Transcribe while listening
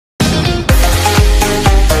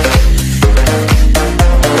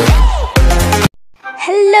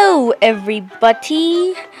Hello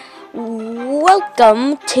everybody,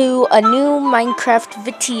 welcome to a new Minecraft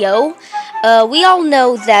video. We all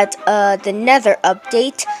know that the Nether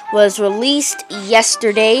update was released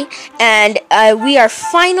yesterday, and we are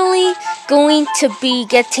finally going to be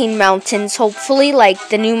getting mountains, hopefully, like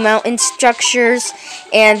the new mountain structures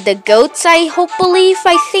and the goats, I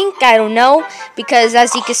think, I don't know, because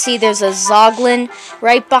as you can see there's a zoglin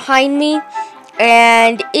right behind me.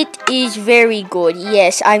 And it is very good.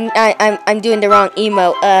 Yes, I'm doing the wrong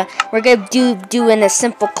emote. We're gonna doing a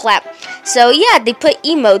simple clap. So yeah, they put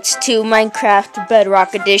emotes to Minecraft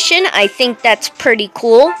Bedrock Edition. I think that's pretty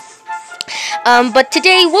cool. But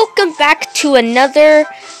today, welcome back to another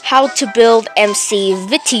How to Build MC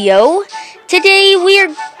video. Today we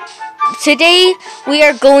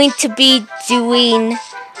are going to be doing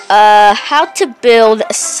how to build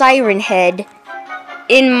a Siren Head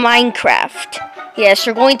in Minecraft. Yes,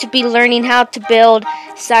 we're going to be learning how to build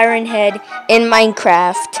Siren Head in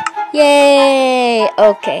Minecraft. Yay!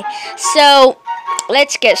 Okay, so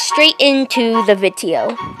let's get straight into the video.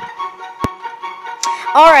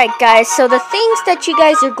 Alright guys, so the things that you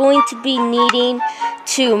guys are going to be needing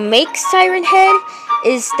to make Siren Head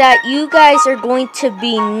is that you guys are going to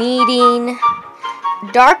be needing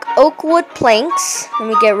dark oak wood planks. Let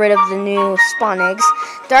me get rid of the new spawn eggs.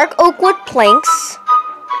 Dark oak wood planks.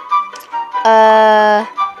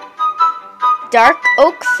 Dark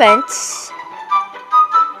oak fence,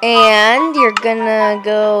 and you're gonna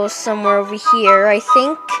go somewhere over here, I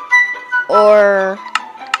think, or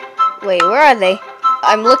wait, where are they?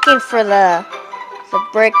 I'm looking for the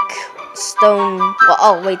brick stone wall.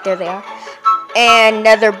 Oh wait, there they are. And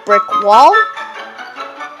another brick wall,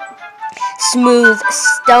 smooth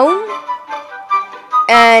stone,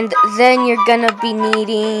 and then you're gonna be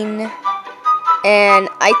needing an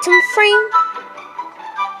item frame,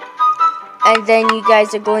 and then you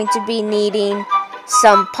guys are going to be needing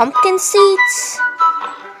some pumpkin seeds,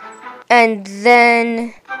 and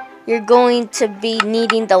then you're going to be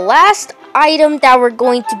needing the last item that we're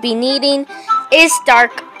going to be needing is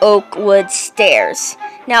dark oak wood stairs.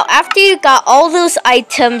 Now after you got all those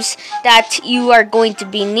items that you are going to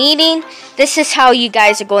be needing, this is how you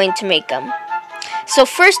guys are going to make them. So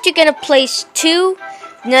first you're going to place two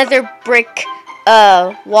nether brick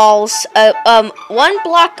walls 1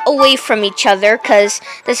 block away from each other, because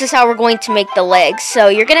this is how we're going to make the legs. So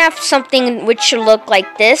you're gonna have something which should look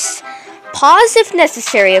like this. Pause if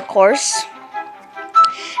necessary, of course.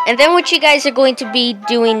 And then what you guys are going to be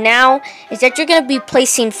doing now is that you're going to be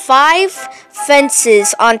placing 5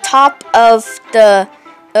 fences on top of the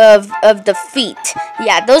feet.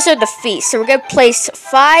 Yeah, those are the feet. So we're going to place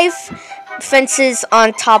 5 fences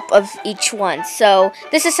on top of each one. So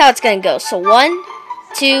this is how it's going to go. So 1,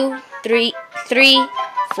 2, 3,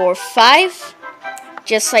 4, 5,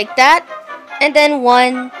 just like that. And then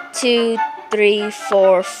 1, 2, 3,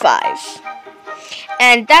 4, 5.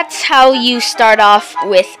 And that's how you start off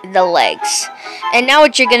with the legs. And now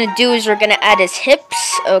what you're gonna do is we're gonna add his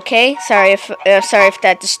hips. Okay, sorry if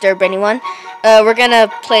that disturbed anyone. We're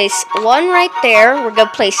gonna place 1 right there. We're gonna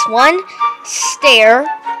place 1 stair,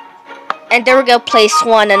 and then we're gonna place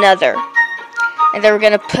 1 another. And then we're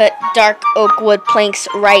gonna put dark oak wood planks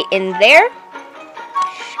right in there.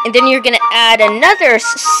 And then you're gonna add another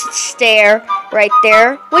stair right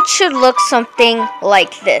there, which should look something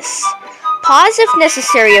like this. Pause if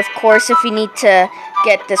necessary, of course, if you need to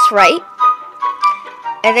get this right.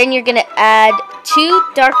 And then you're gonna add 2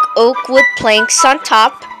 dark oak wood planks on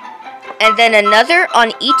top, and then another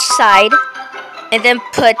on each side, and then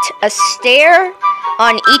put a stair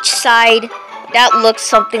on each side that looks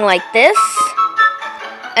something like this.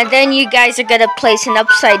 And then you guys are gonna place an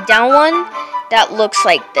upside down one that looks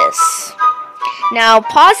like this. Now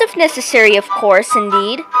pause if necessary, of course,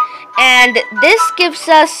 indeed. And this gives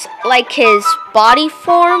us like his body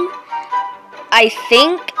form, I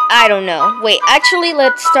think. I don't know. Wait, actually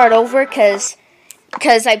let's start over, because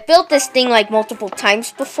I built this thing like multiple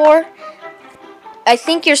times before. I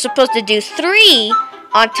think you're supposed to do 3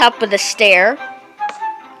 on top of the stair,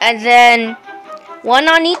 and then 1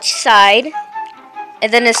 on each side,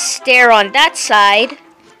 and then a stair on that side,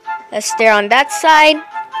 a stair on that side,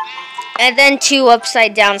 and then 2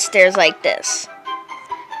 upside down stairs like this.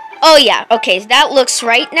 Oh yeah, okay, that looks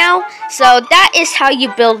right now. So that is how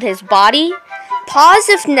you build his body. Pause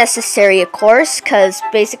if necessary, of course, because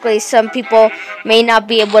basically some people may not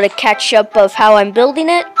be able to catch up of how I'm building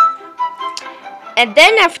it. And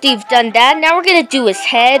then after you've done that, now we're going to do his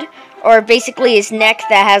head, or basically his neck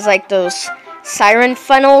that has like those siren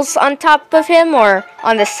funnels on top of him or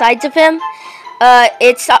on the sides of him.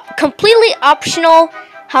 It's completely optional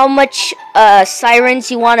how much sirens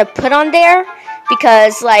you want to put on there.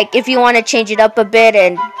 Because, like, if you want to change it up a bit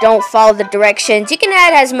and don't follow the directions, you can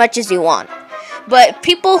add as much as you want. But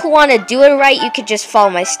people who want to do it right, you can just follow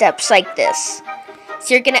my steps like this.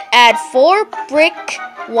 So you're going to add 4 brick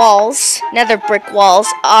walls, nether brick walls,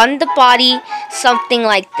 on the body, something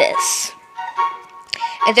like this.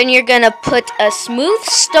 And then you're going to put a smooth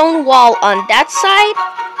stone wall on that side,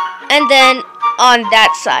 and then on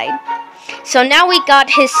that side. So now we got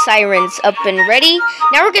his sirens up and ready.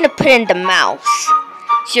 Now we're going to put in the mouse.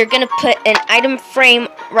 So you're going to put an item frame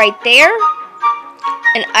right there,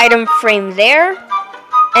 an item frame there,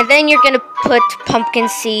 and then you're going to put pumpkin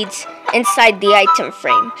seeds inside the item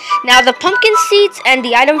frame. Now the pumpkin seeds and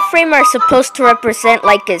the item frame are supposed to represent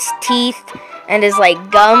like his teeth and his like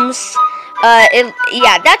gums.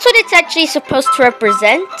 Yeah, that's what it's actually supposed to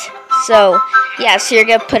represent. So yeah, so you're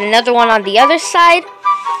going to put another one on the other side.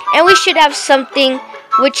 And we should have something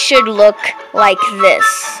which should look like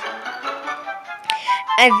this.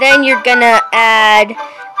 And then you're gonna add,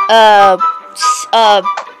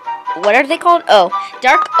 what are they called? Oh,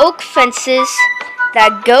 dark oak fences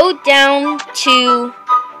that go down to,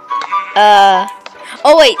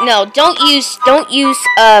 oh wait, no, don't use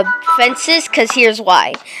fences, because here's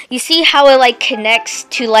why. You see how it like connects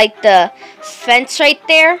to like the fence right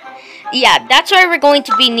there? Yeah, that's why we're going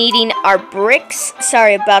to be needing our bricks.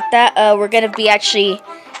 Sorry about that. We're gonna be actually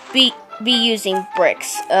be using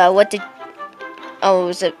bricks. What did? Oh,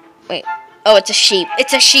 was it? Wait. Oh, it's a sheep.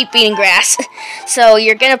 It's a sheep eating grass. So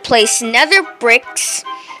you're gonna place nether bricks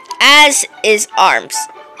as his arms.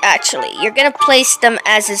 Actually, you're gonna place them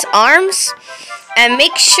as his arms, and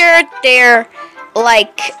make sure they're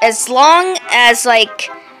like as long as like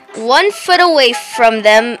 1 foot away from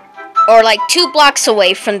them. Or like 2 blocks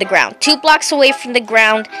away from the ground. 2 blocks away from the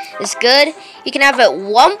ground is good. You can have it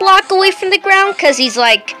 1 block away from the ground because he's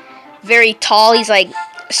like very tall. He's like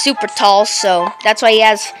super tall, so that's why he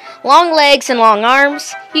has long legs and long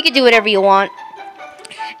arms. You can do whatever you want.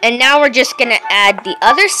 And now we're just gonna add the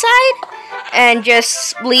other side and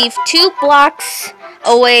just leave 2 blocks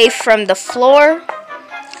away from the floor.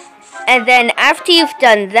 And then after you've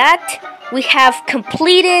done that, we have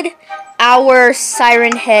completed our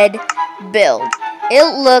Siren Head build. It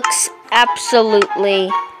looks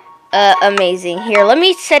absolutely amazing. Here, let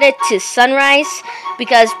me set it to sunrise,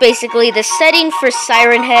 because basically the setting for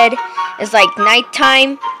Siren Head is like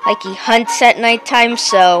nighttime, like he hunts at nighttime.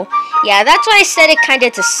 So yeah, that's why I set it kind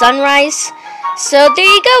of to sunrise. So there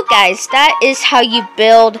you go, guys. That is how you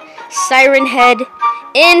build Siren Head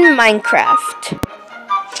in Minecraft.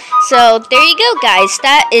 So there you go, guys.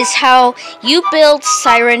 That is how you build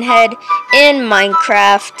Siren Head in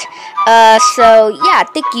Minecraft. So yeah,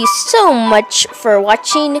 thank you so much for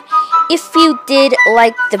watching. If you did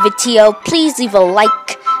like the video, please leave a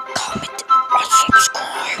like, comment, or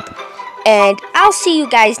subscribe. And I'll see you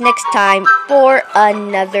guys next time for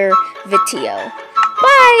another video.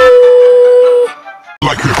 Bye!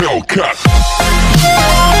 Like a Hellcat.